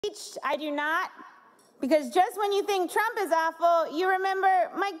I do not, because just when you think Trump is awful, you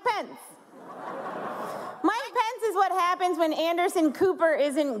remember Mike Pence. Mike Pence is what happens when Anderson Cooper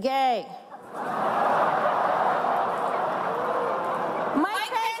isn't gay.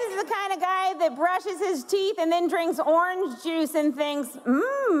 Mike Pence is the kind of guy that brushes his teeth and then drinks orange juice and thinks,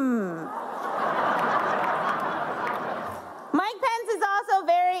 Mike Pence is also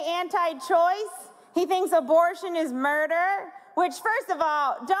very anti-choice. He thinks abortion is murder, which, first of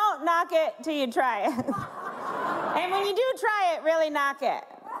all, don't knock it till you try it. And when you do try it, really knock it.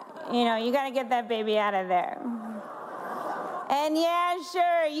 You know, you gotta get that baby out of there. And yeah,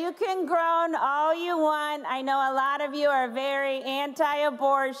 sure, you can groan all you want. I know a lot of you are very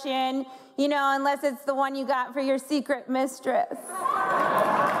anti-abortion, you know, unless it's the one you got for your secret mistress. It's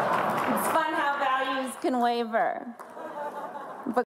fun how values can waver.